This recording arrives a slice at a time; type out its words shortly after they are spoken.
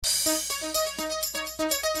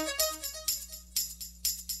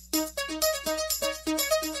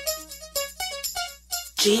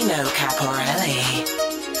Gino Caporale.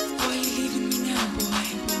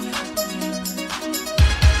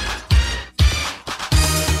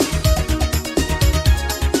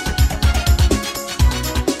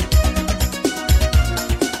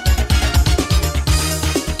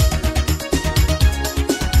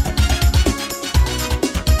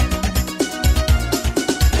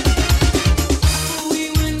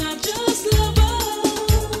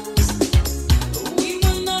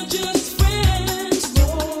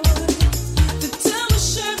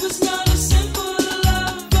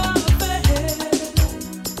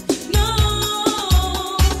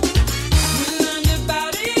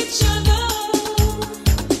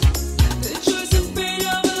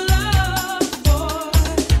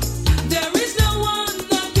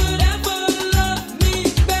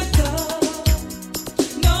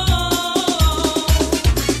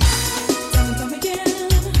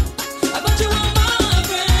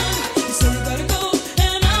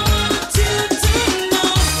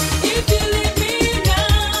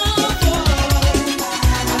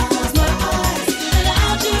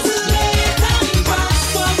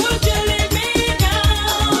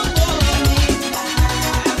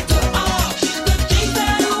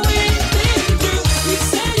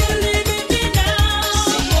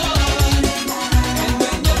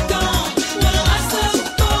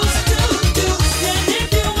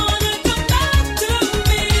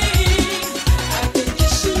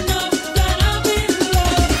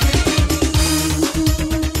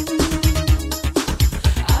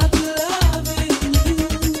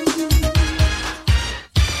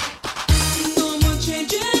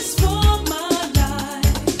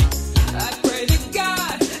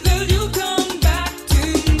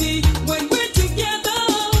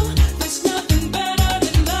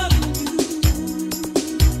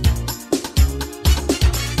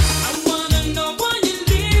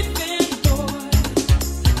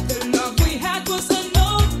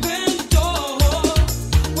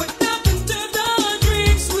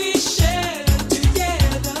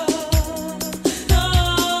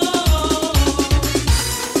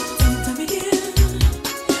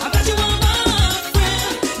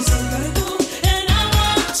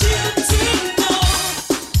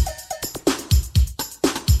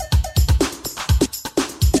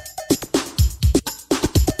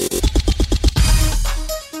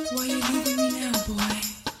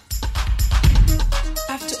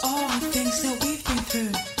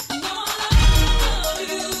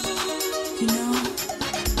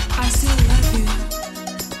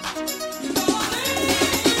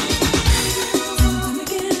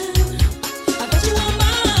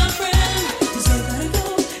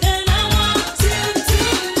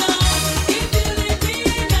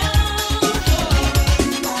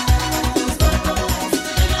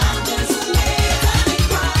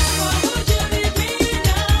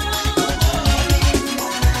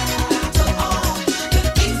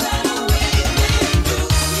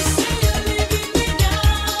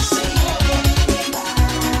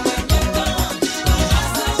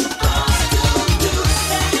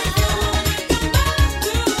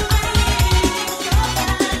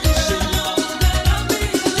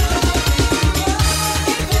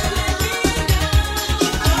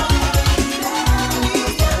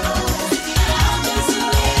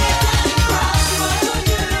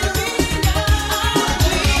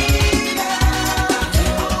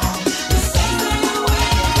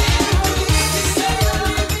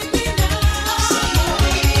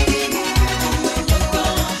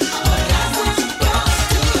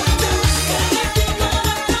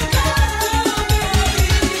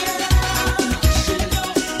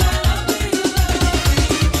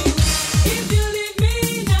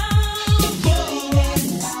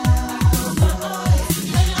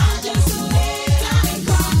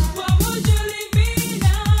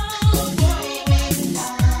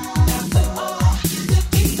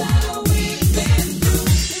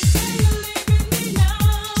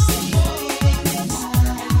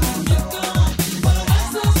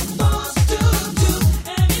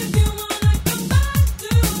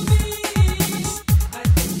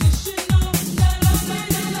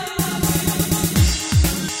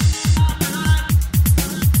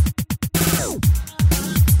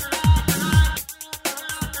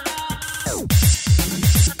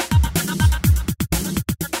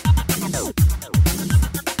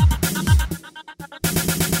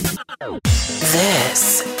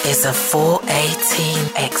 This is a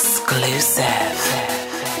 418 exclusive.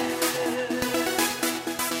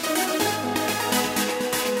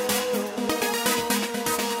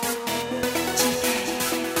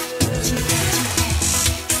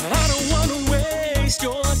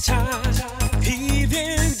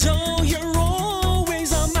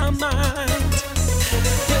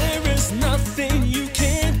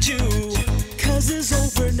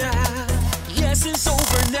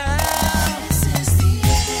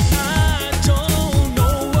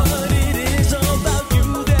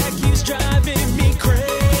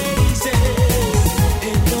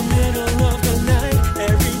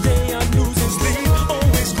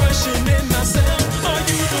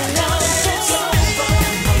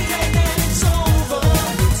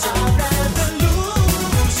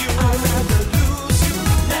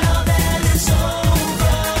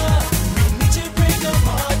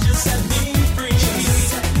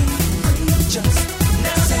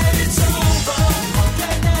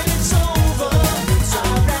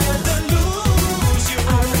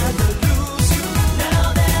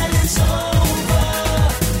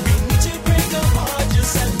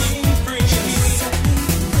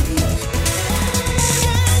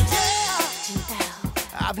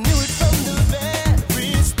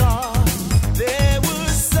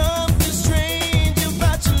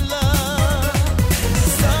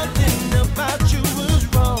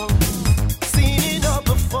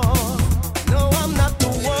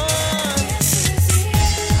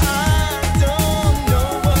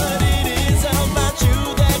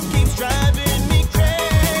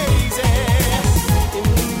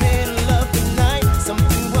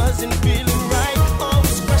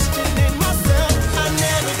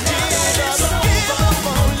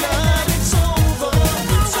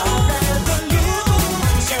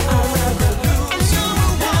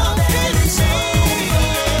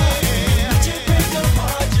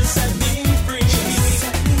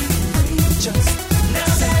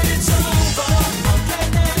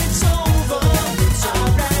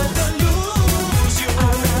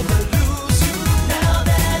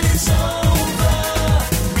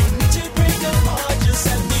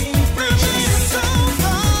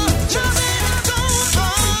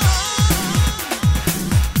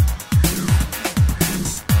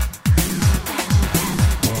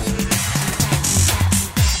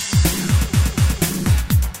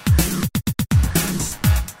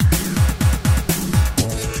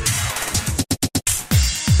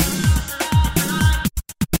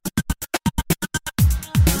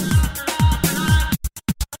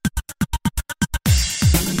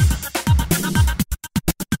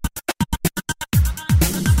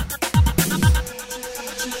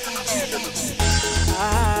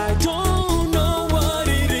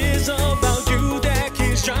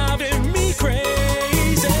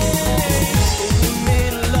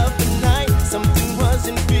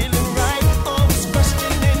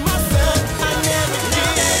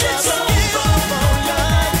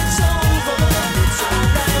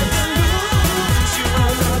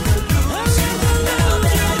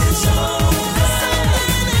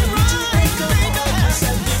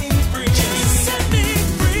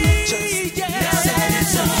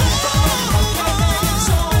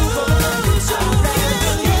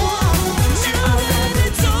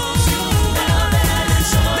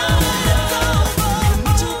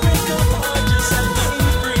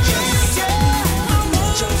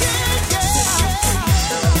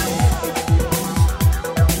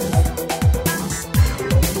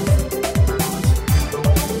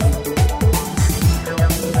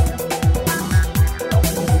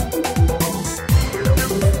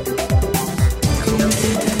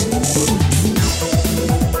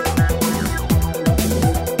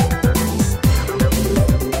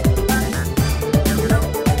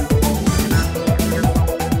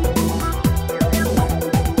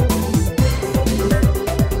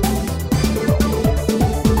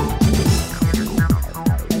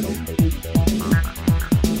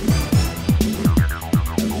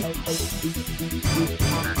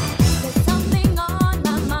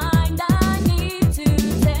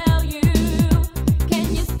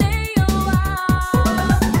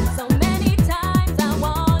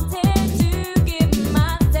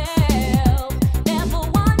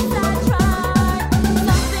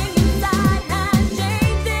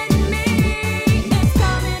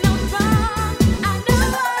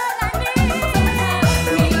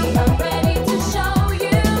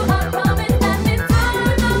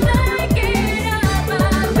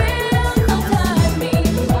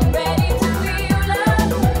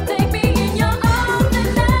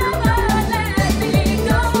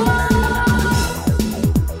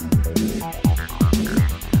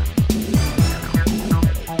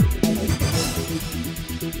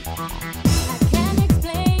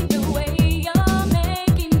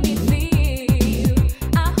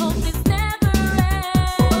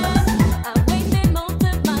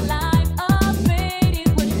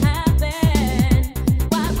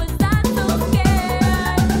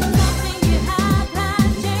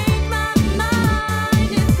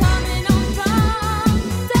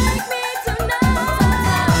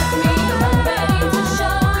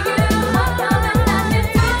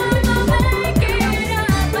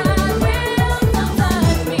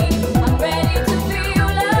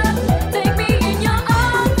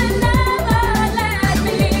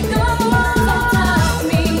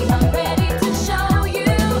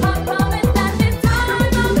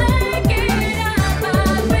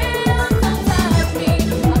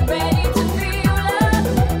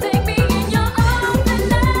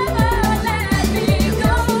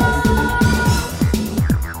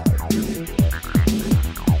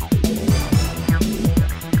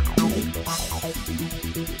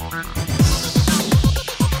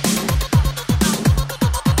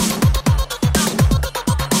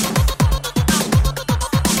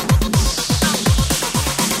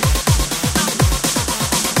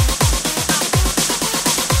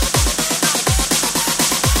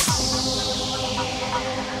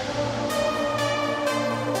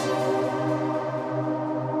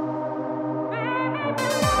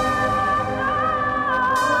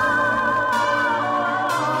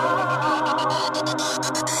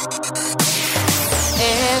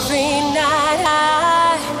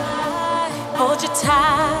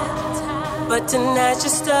 but tonight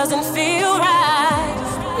just doesn't feel right.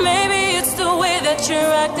 Maybe it's the way that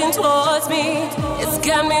you're acting towards me. It's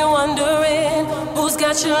got me wondering who's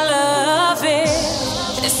got your loving.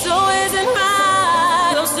 It so isn't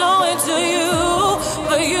right, I'm so into you,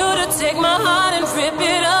 for you to take my heart and rip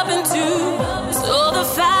it up in two. So the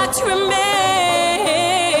fact remains,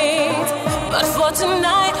 but for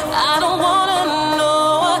tonight I don't wanna know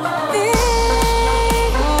a thing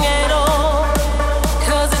at all,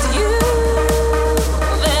 'cause it's you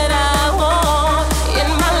that I want in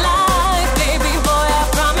my life, baby boy. I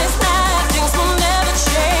promise that things will never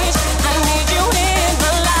change. I need you in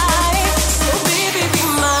my life, so baby be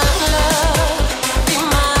my love, be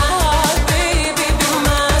my heart, baby be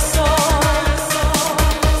my soul.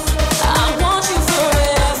 I want you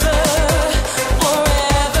forever,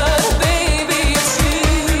 forever, baby, it's you.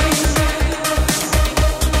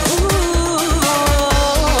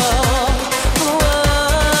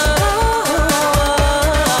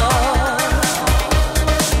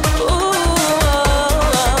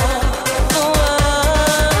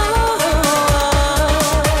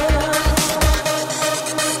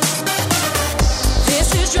 This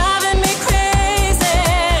is driving me crazy.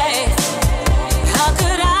 How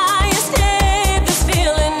could I escape this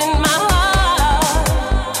feeling in my heart?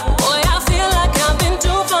 Boy, I feel like I've been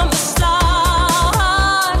doomed from the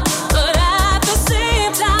start. But at the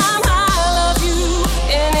same time, I love you.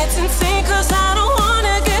 And it's insane 'cause I don't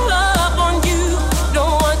wanna give up on you. No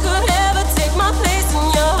one could ever take my place in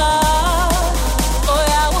your heart. Boy,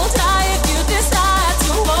 I will die if you decide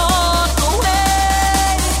to walk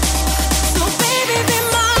away. So baby, be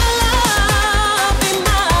my love, be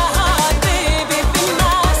my heart, baby, be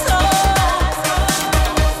my soul.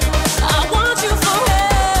 I want you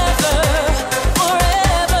forever,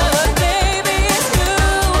 forever, baby, it's you.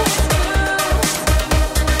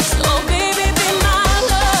 So baby, be my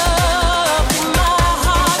love, be my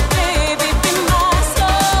heart, baby, be my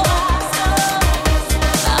soul.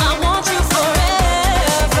 I want you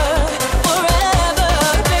forever, forever,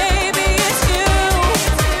 baby, it's you.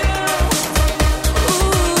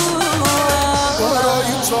 What are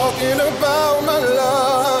you talking about, my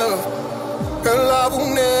love? Girl, I will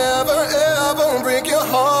never, ever break your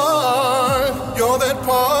heart. You're that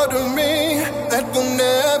part of me that will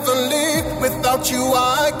never leave. Without you,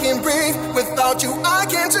 I can't breathe. Without you, I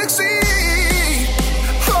can't succeed.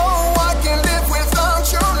 Oh, I can't live without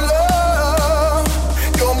your love.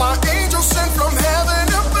 You're my angel sent from heaven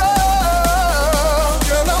above.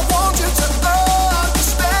 Girl, I want you to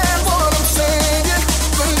understand what I'm saying.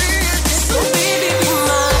 Believe me. So baby, be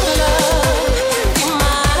my love, be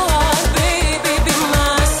my heart, baby, be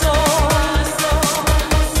my soul.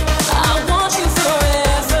 I want you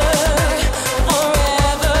forever,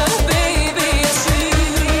 forever, baby, it's you.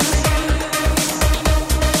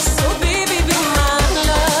 So baby, be my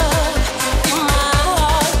love, be my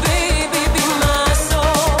heart, baby, be my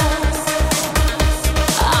soul.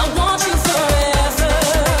 I want you forever,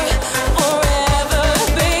 forever,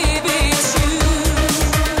 baby, it's you.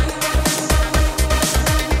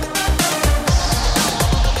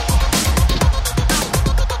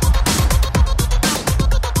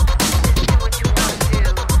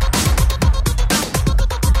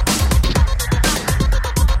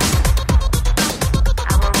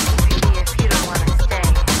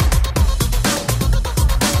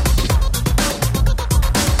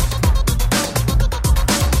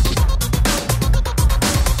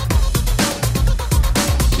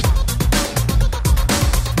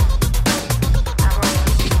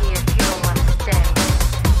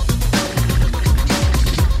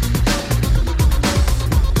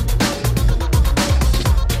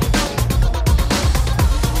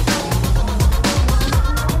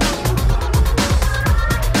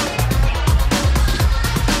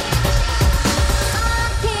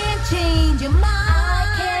 Can't change your mind.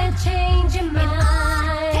 Can't change your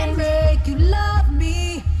mind. Can't make you love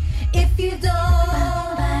me if you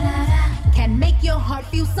don't. Can make your heart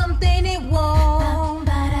feel something it won't.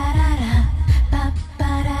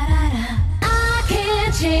 I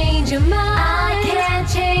can't change your mind. I can't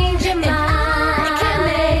change your mind. I can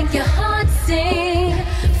make your heart sing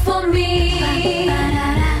for me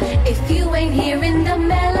if you ain't hearing the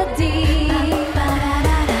melody.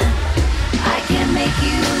 I can make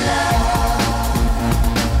you love.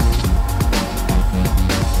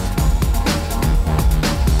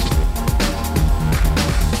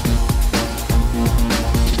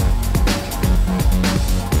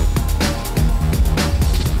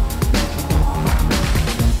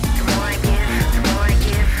 The more I give,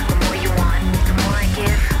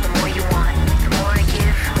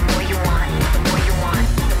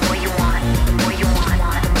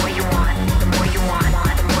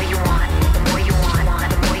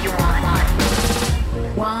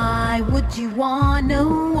 wanna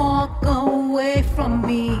walk away from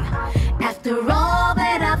me. After all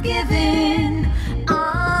that I've given,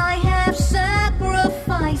 I have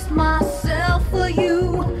sacrificed myself for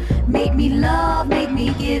you. Made me love, made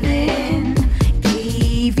me give in.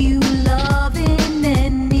 Gave you love in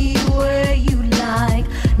any way you like.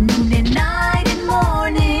 Noon and night and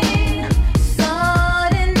morning.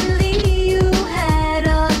 Suddenly you had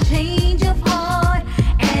a change of heart,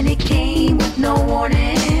 and it came with no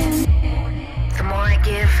warning. The more I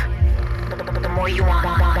give, the more you want.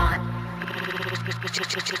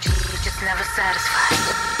 You're just never satisfied.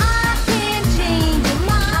 I can't change your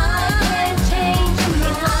mind. I can't change your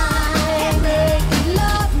mind. Can't make you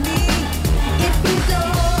love me if you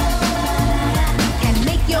don't. Can't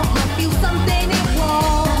make your heart feel something it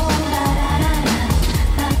won't.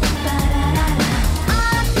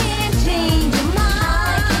 I can't change your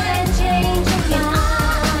mind. I can't change your mind.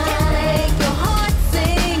 Can't make your heart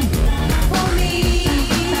sing for me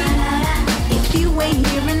if you ain't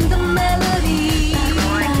hearing the melody. The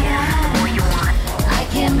more I give, the more you want. I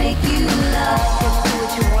can't make you love. Just do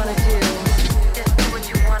what you wanna do. Just do what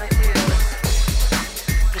you wanna do.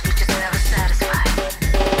 You're just never satisfied.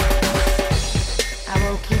 I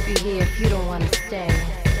won't keep you here if you don't want to stay.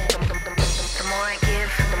 The more I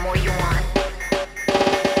give, the more you want.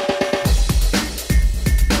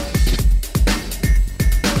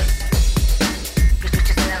 You're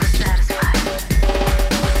just never satisfied.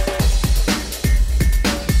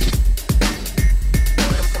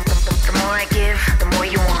 The more I give, the more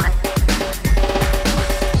you want.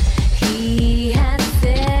 He has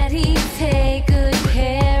said he'd take good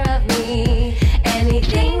care of me.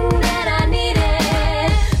 Anything that I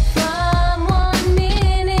needed. From one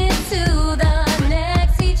minute to the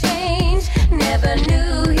next he changed. Never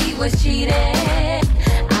knew he was cheating.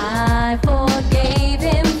 I forgave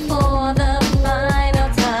him for the final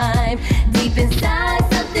time. Deep inside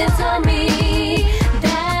something told me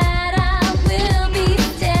that I will be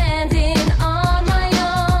standing on my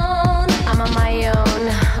own. I'm on my own,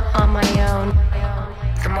 on my own.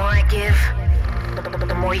 The more I give,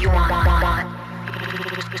 the more you want.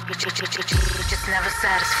 You're just never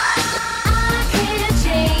satisfied. I can't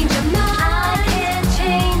change your mind. I can't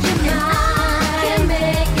change your mind. I can't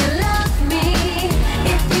make you love me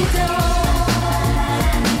if you don't.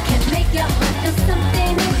 Can't make your heart feel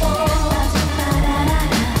something it won't.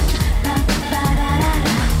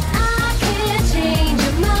 I can't change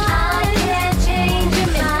your mind. I can't change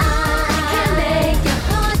your mind. I can't make your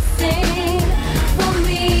heart sing for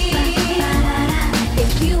me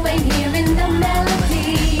if you ain't hearing the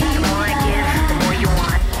melody. The more I give, the more you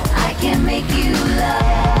want. I can't make you love.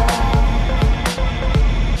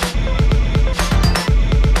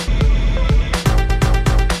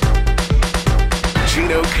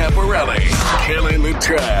 Gino Caporale, killing the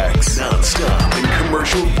tracks, non-stop and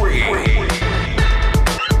commercial free.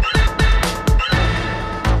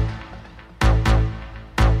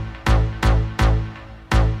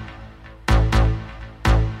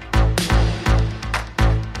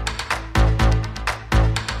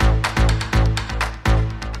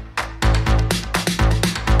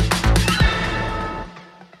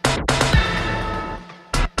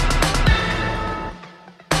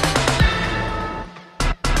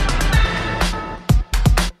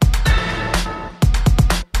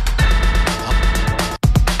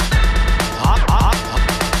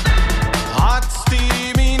 Hot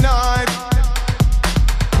steamy night.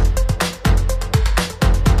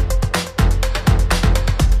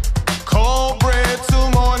 Cold bread till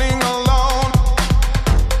morning alone.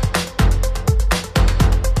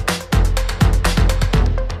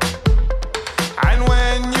 And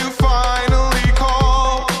when you finally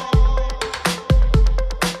call,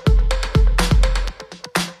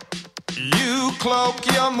 you cloak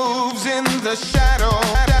your moves in the shadow.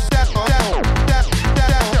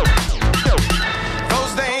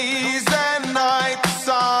 Those days and nights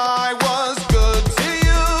I was good to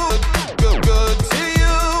you. Good to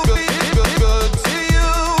you. Good to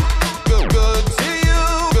you. Good to you.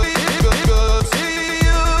 Good to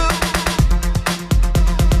you.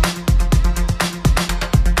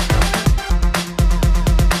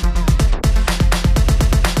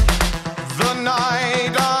 The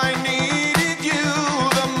night I needed you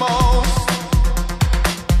the most.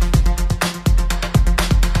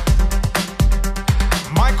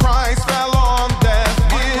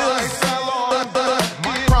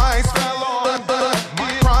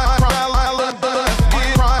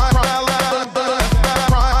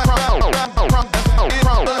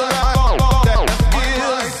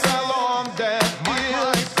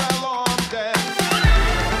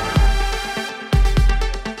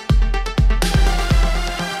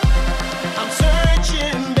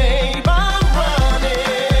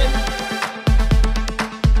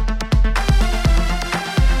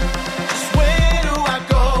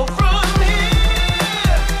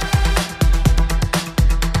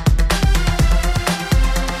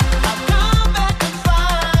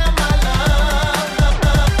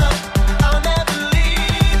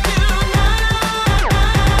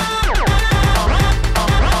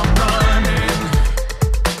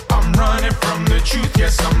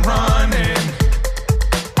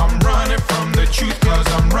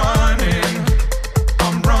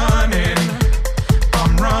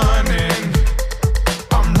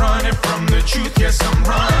 yes, I'm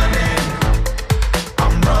running.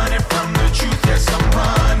 I'm running from the truth, yes, I'm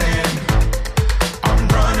running. I'm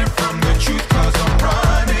running from the truth, 'cause I'm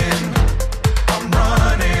running. I'm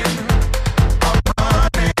running. I'm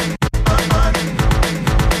running. I'm running.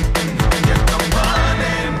 Yes, I'm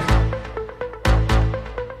running.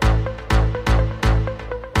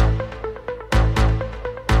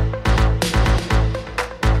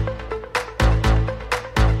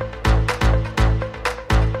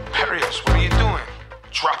 Harrius, what are you doing?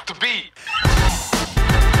 Drop the beat.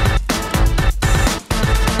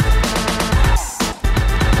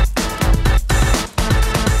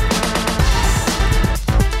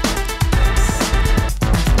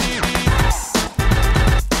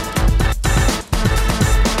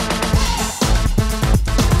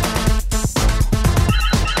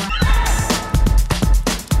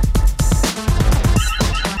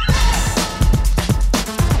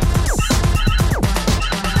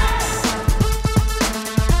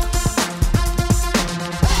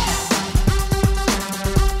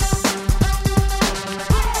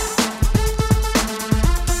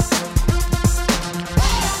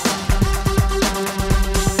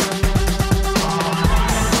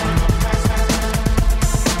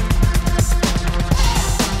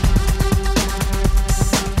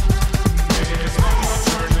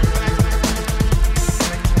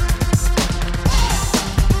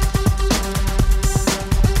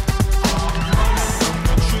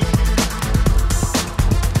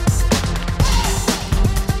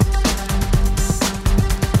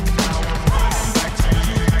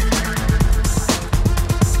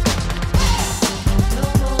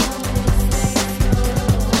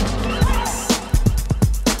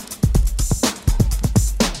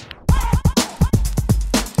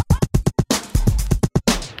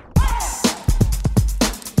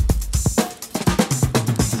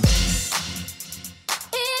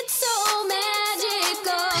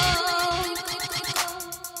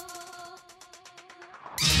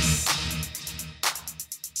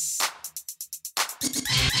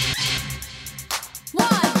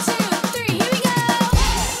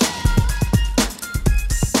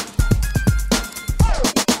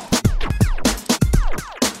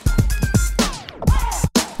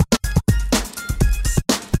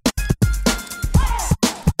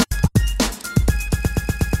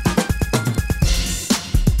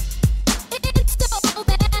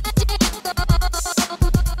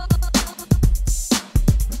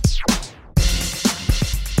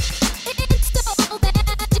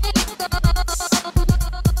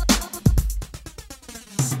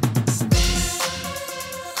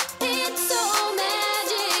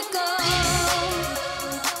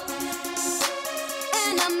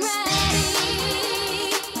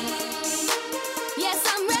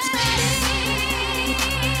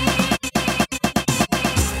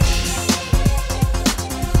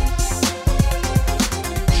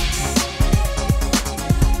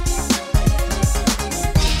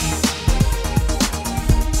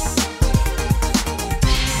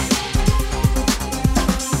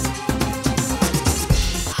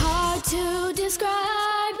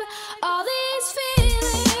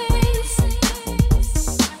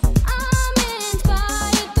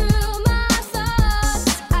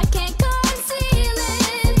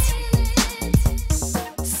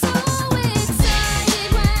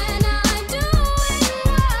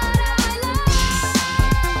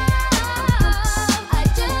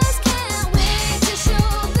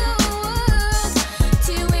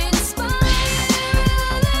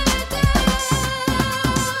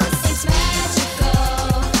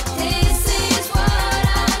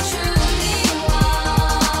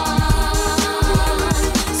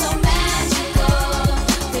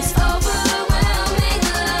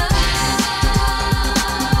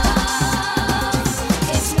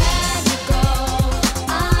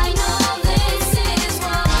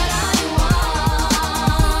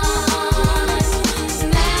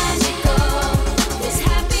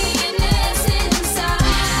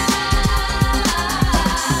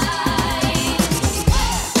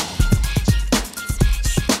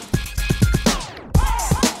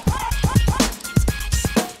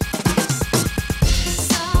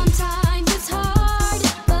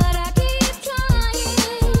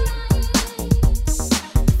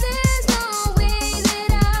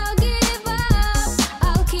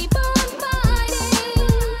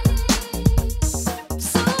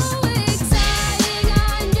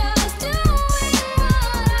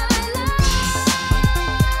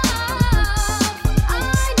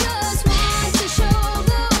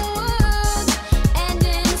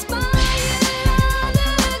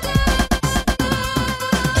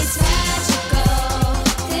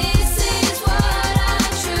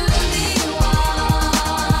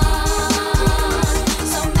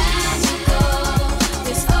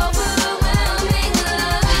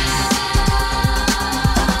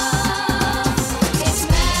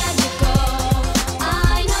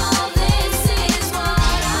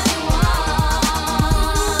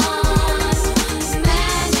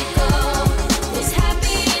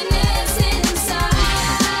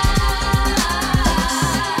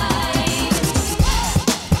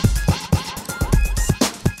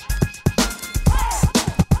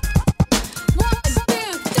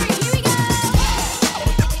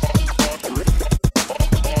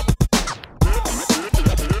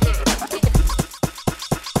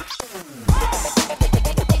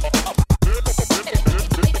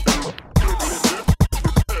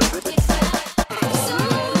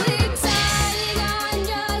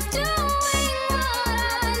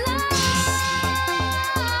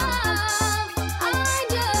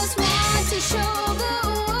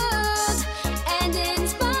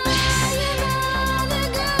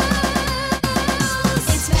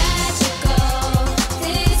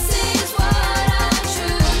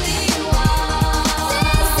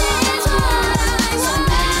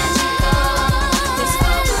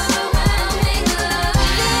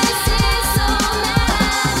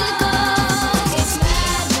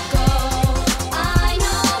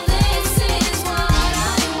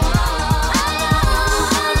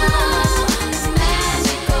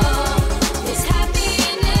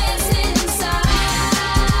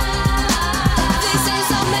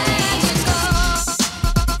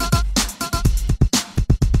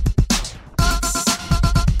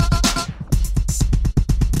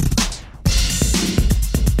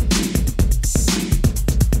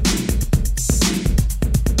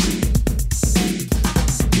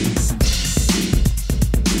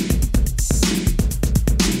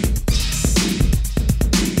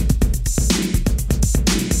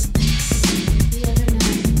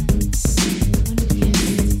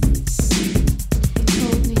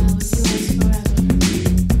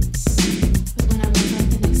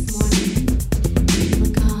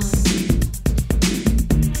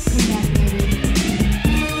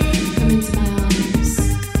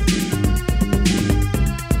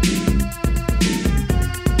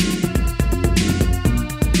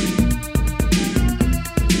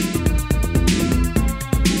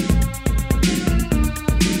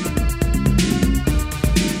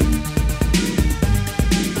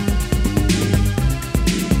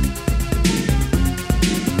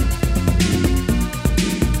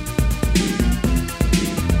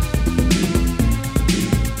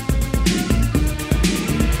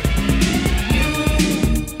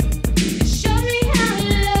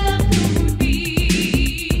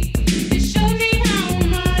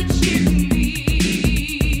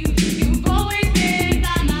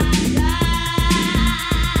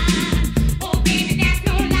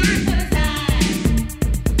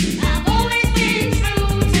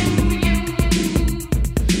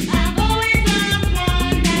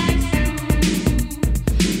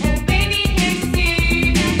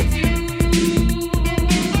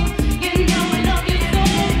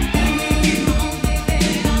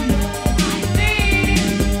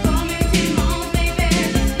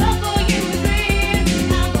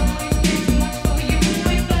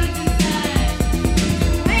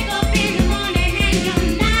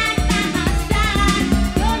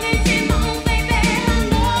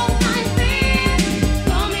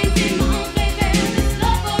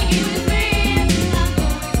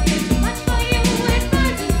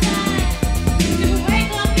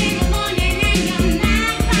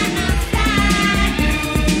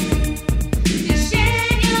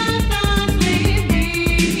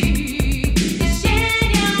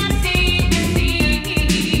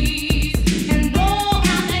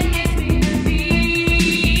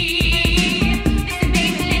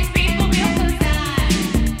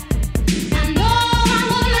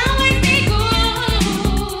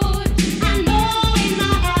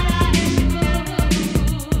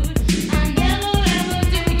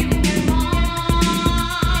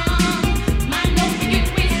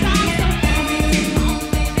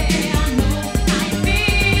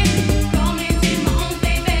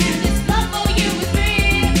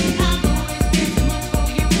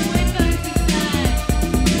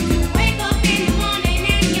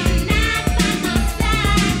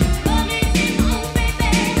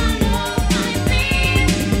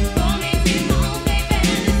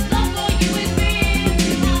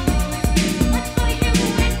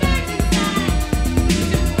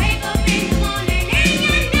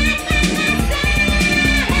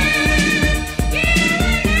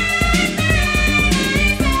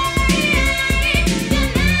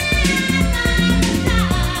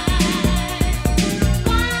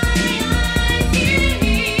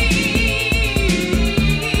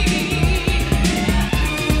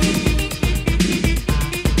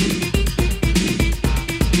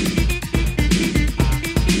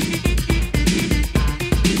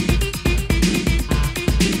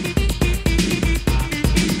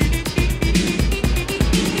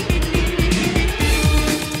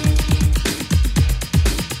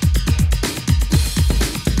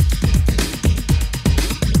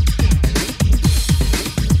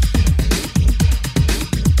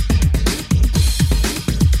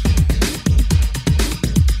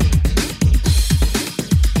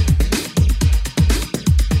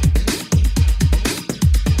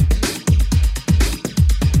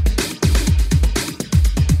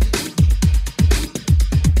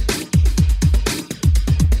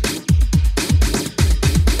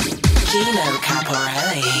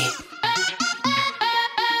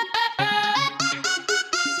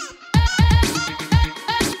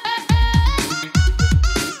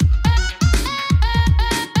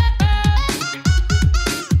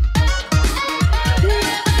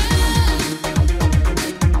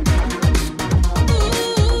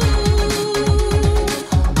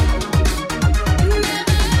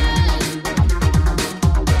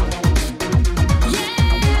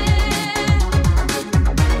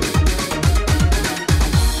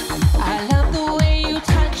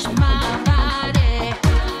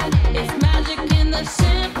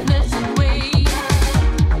 simplest way.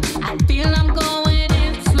 I feel I'm going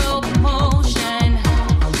in slow motion.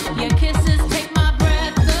 Your kisses take my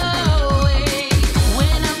breath away.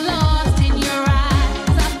 When I'm lost in your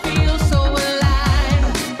eyes, I feel so alive.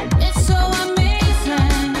 It's so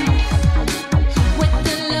amazing. With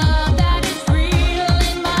the love that is real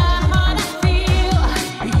in my heart, I feel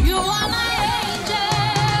you are my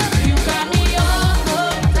angel. You got me all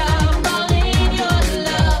hooked up, all in your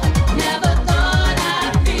love. Never thought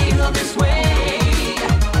I'd feel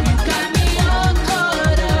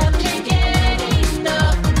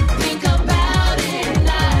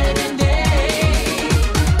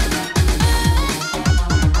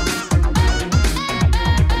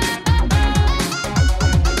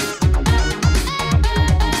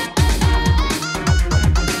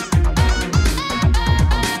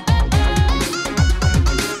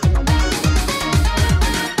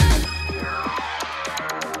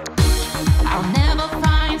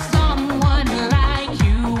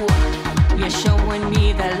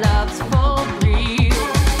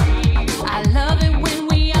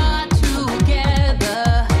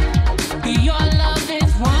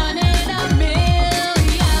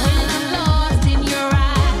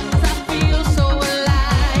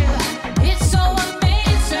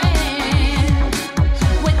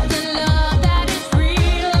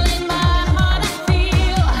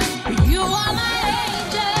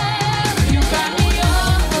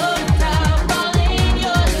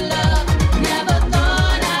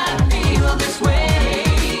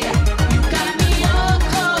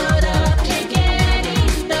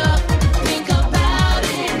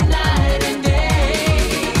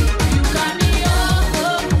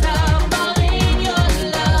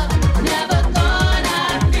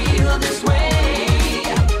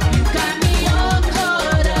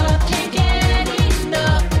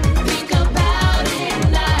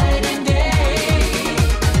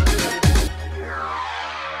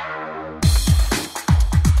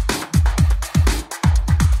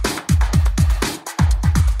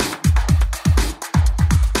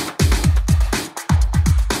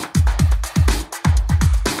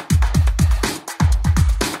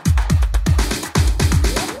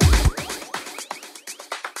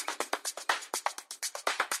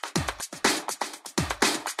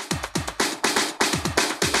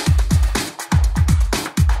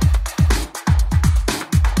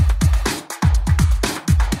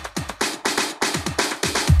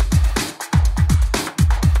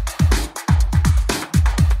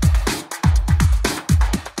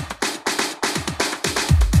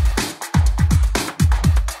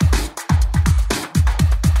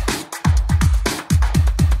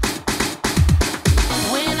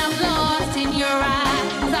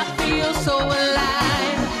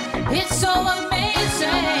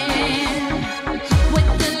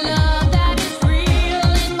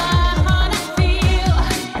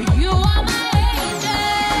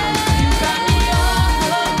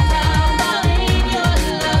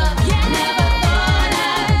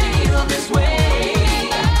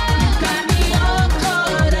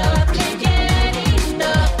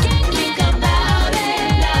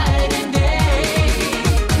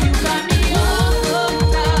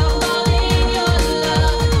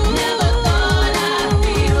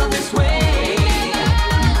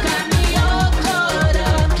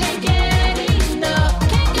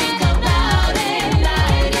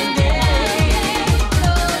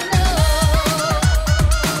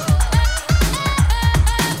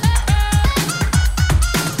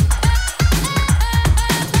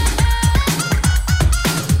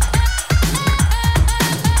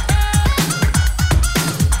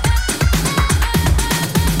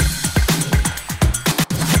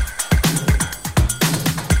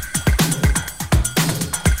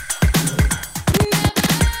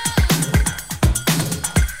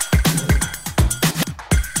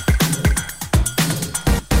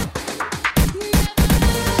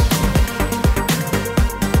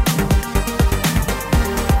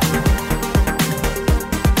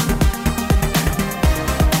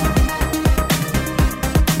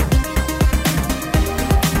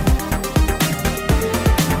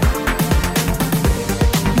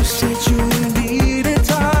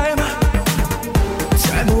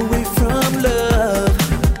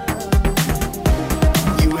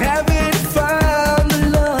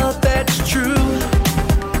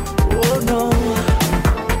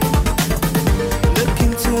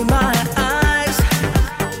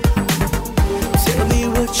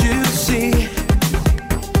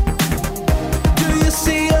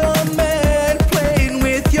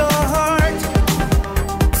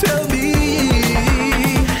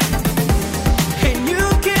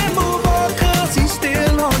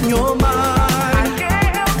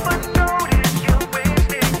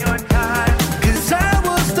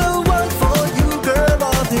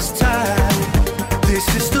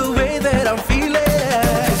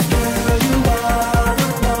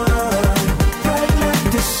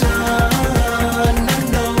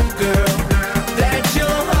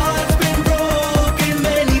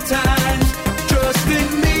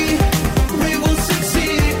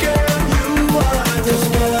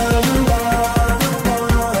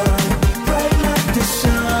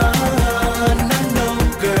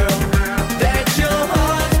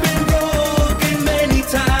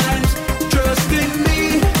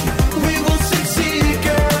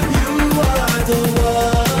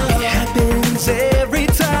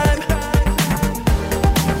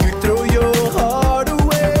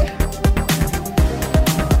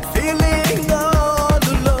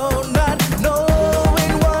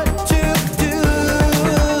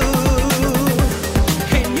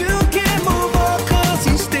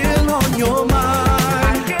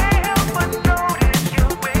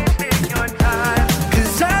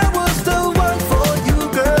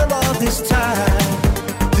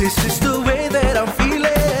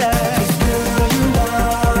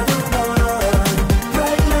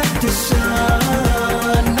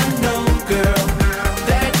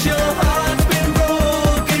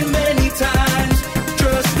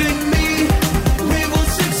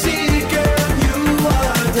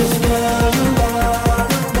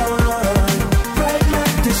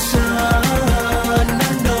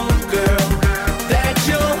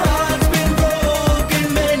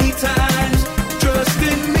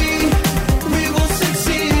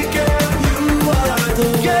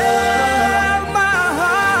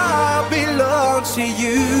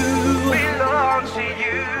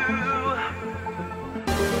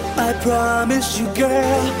promise you,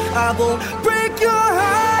 girl, I won't break your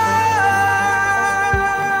heart.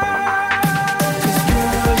 'Cause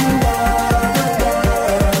girl, you are the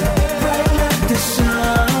one, bright like the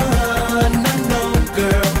sun. I know,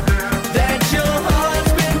 girl, that your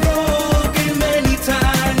heart's been broken many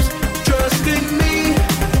times. Trust in me,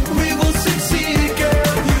 we will succeed,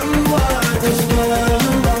 girl. You are the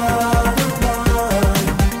one,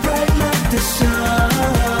 bright like the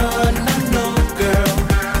sun. I know, girl,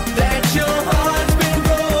 that your heart's been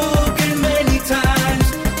broken many times.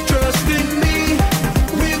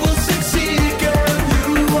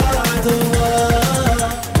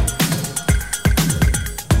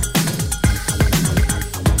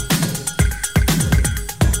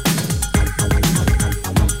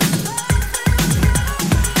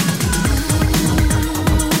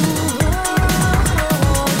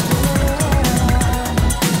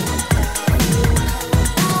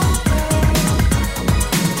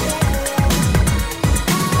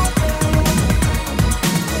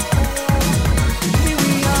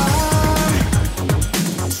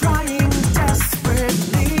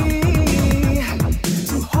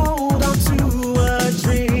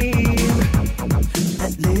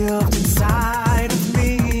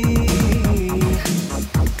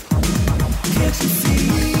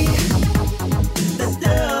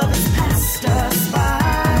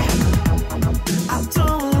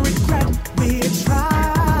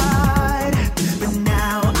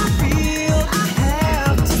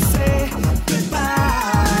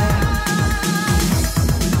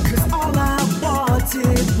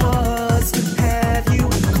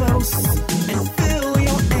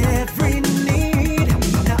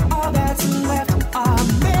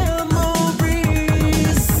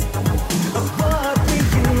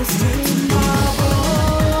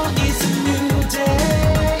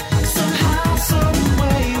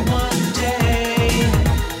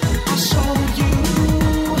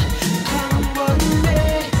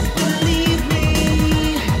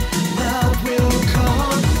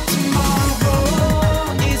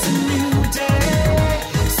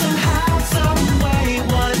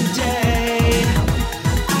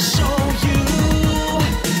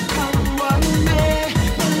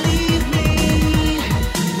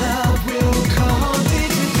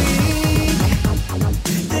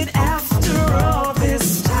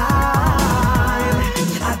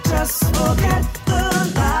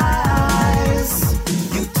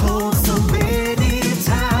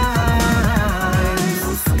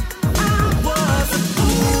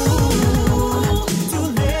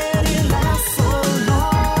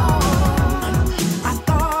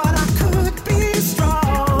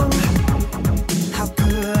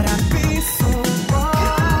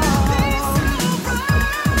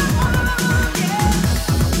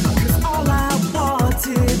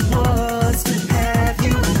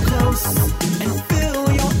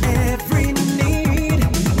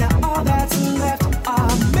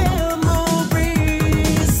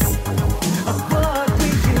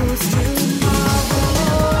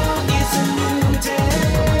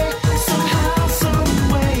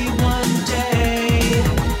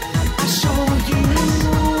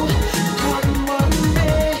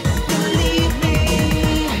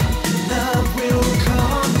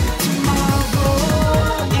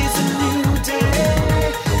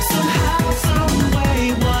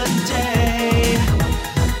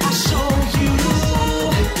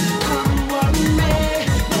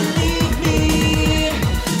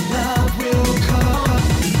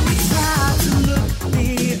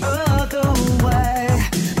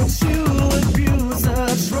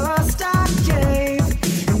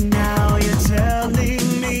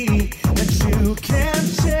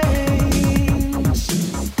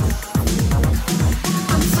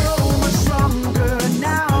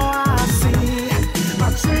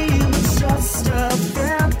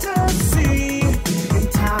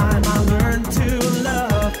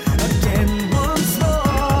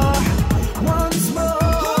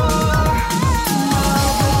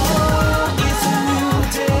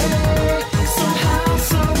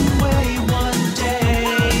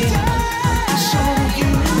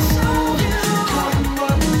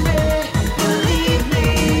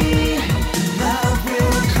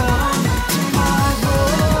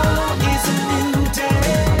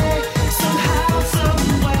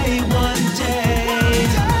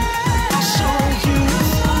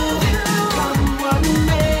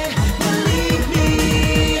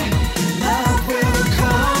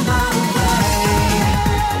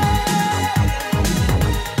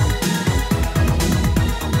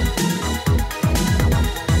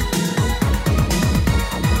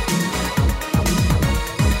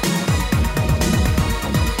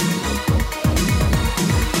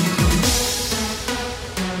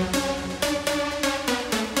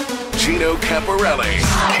 Caporale.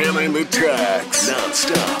 Killing the tracks.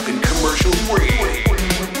 Non-stop and commercial free.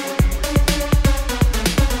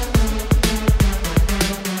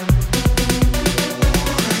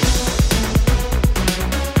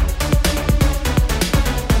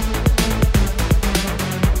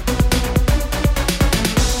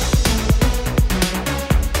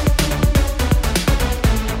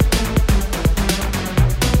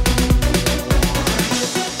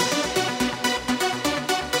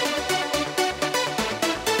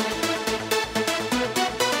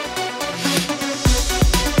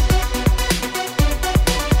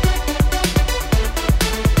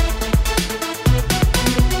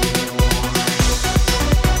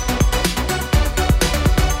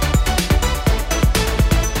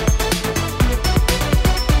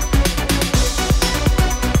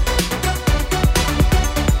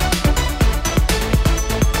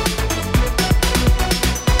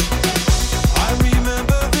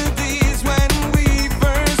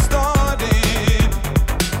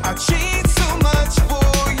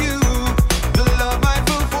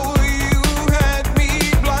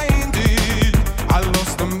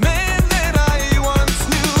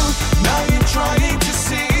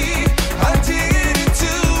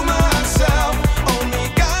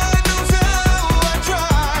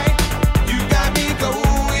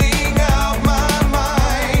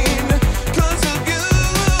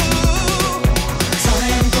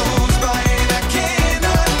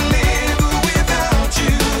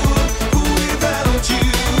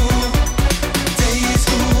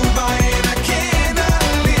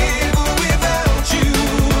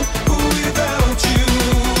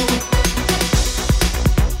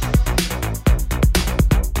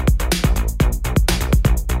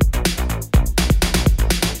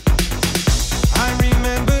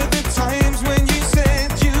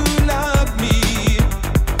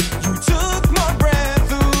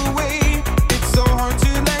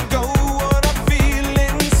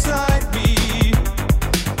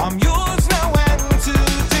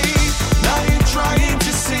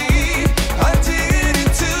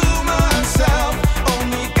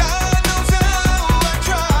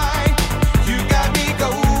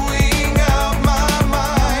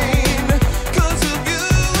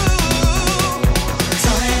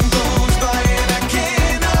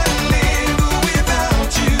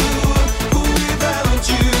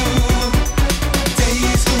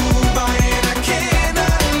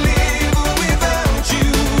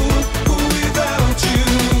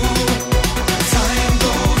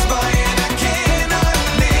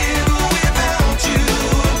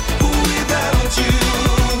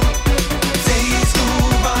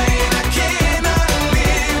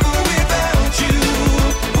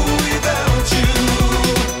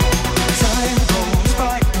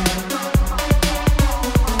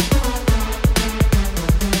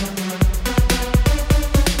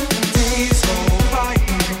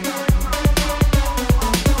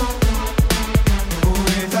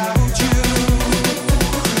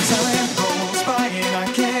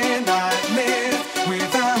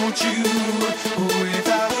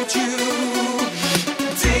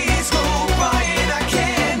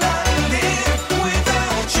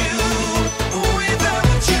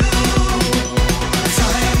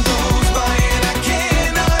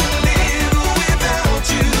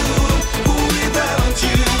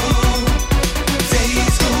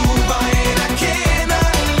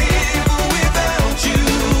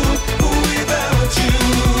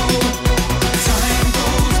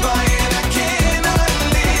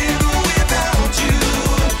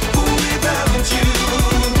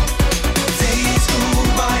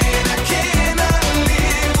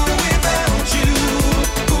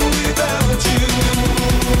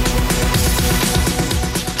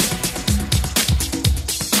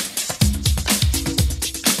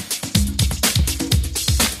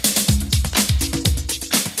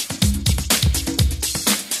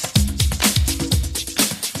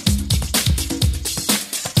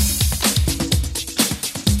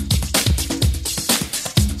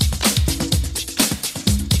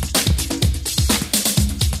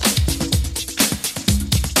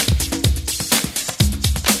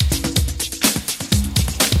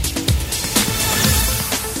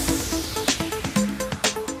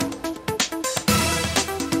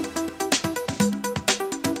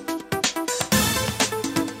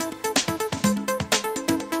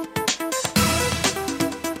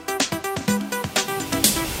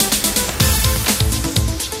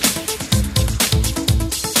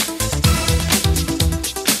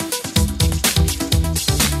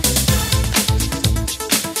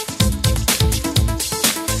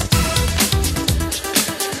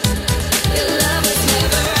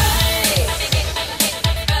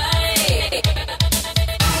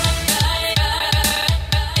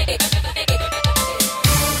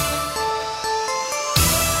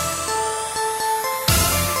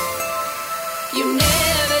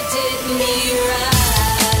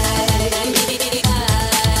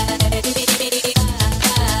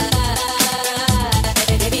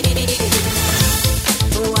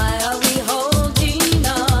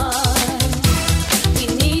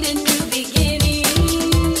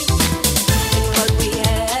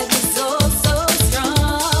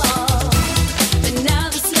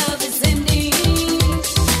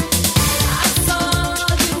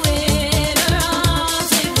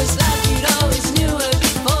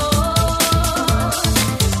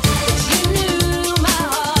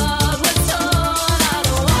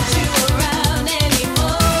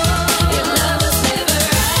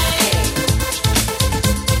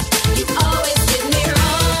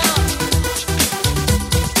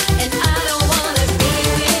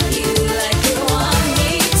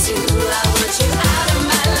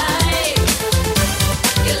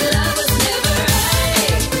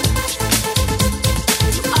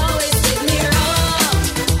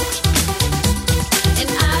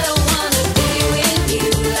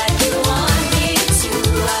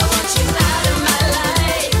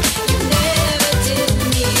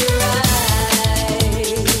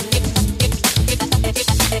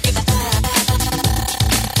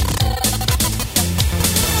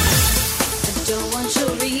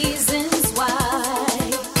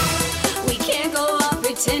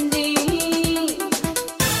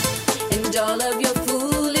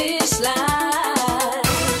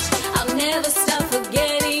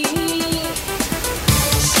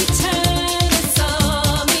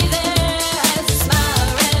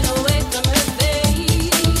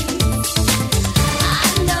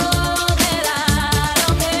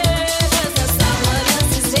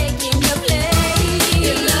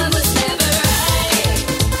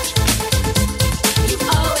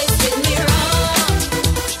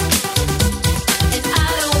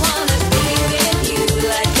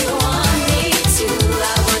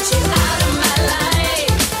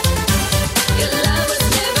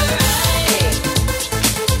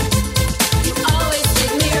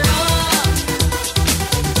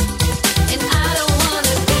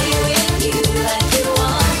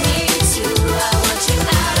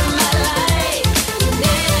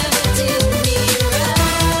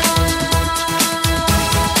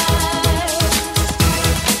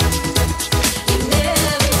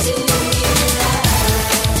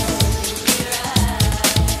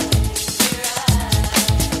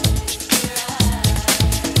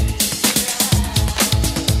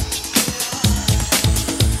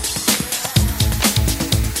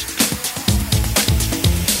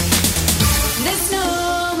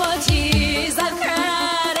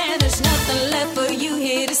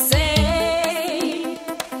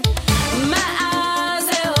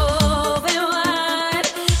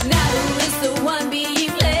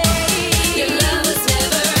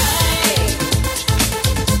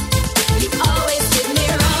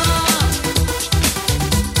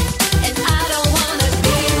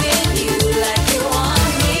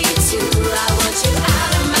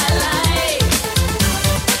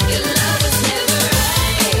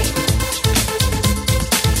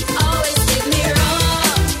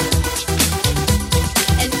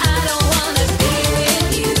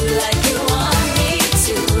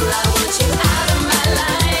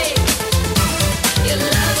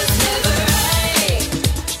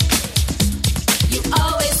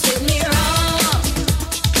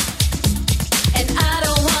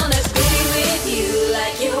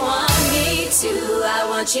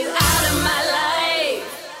 want you out of my life.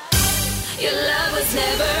 Your love was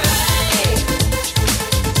never right.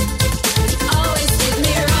 Always did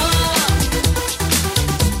me wrong.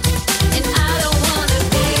 And I don't wanna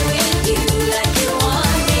be with you like you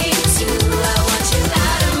want me to. I want you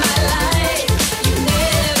out of my life. You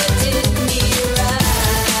never did me right.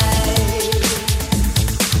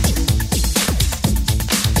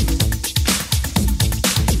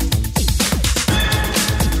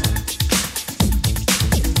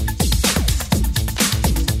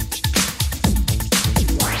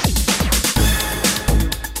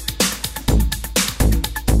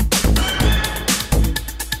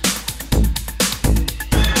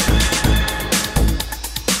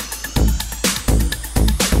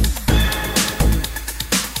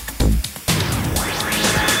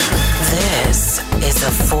 This is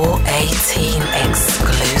a 418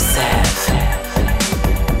 exclusive.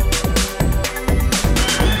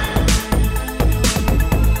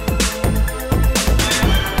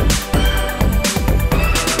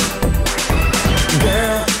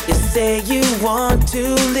 Girl, you say you want to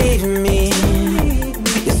leave me.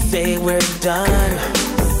 You say we're done.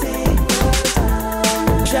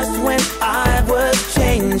 Just when I was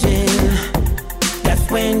changing, that's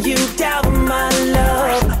when you doubt my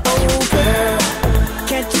love. Oh girl,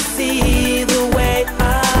 can't you see the way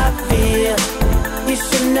I feel? You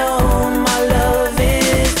should know my love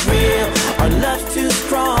is real. Our love's too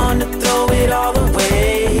strong to throw it all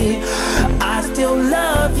away. I still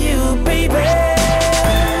love you, baby.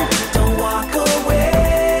 Don't walk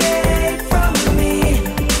away from me,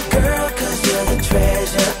 girl, 'cause you're the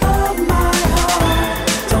treasure of my heart.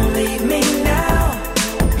 Don't leave me now,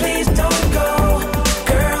 please don't go,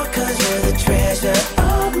 girl, 'cause you're the treasure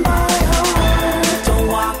of my heart. Don't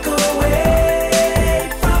walk away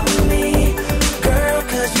from me, girl,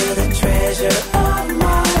 'cause you're the treasure of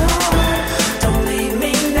my heart. Don't leave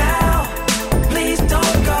me now, please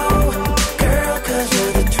don't go, girl, 'cause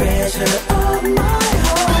you're the treasure of my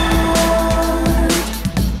heart.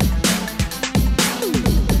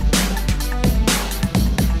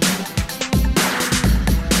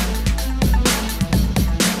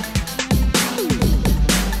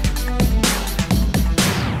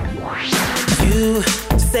 You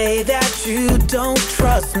say that you don't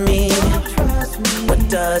trust me. What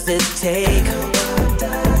does it take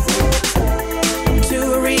to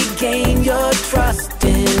regain your trust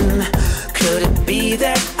in? Could it be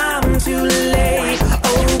that I'm too late?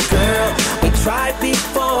 Oh girl, we tried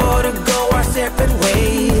before to go our separate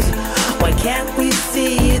ways. Why can't we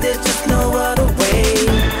see there's just no other way?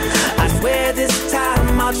 I swear this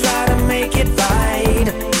time I'll try to make it right.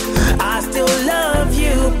 I still love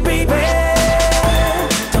you, baby.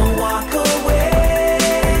 Don't walk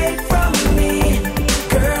away from me,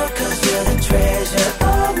 girl, 'cause you're the treasure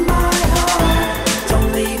of my heart. Don't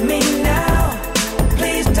leave me now,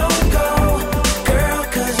 please don't go, girl,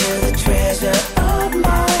 'cause you're the treasure of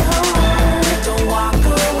my heart. Don't walk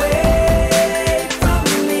away from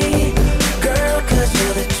me, girl, 'cause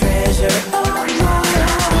you're the treasure of my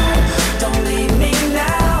heart. Don't leave me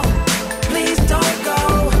now, please don't go,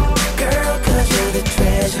 girl, 'cause you're the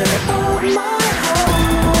treasure of my heart.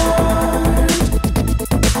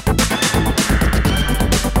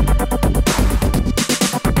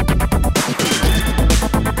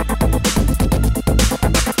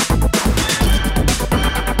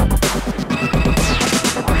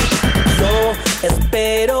 Yo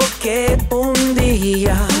espero que un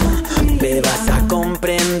día me vas a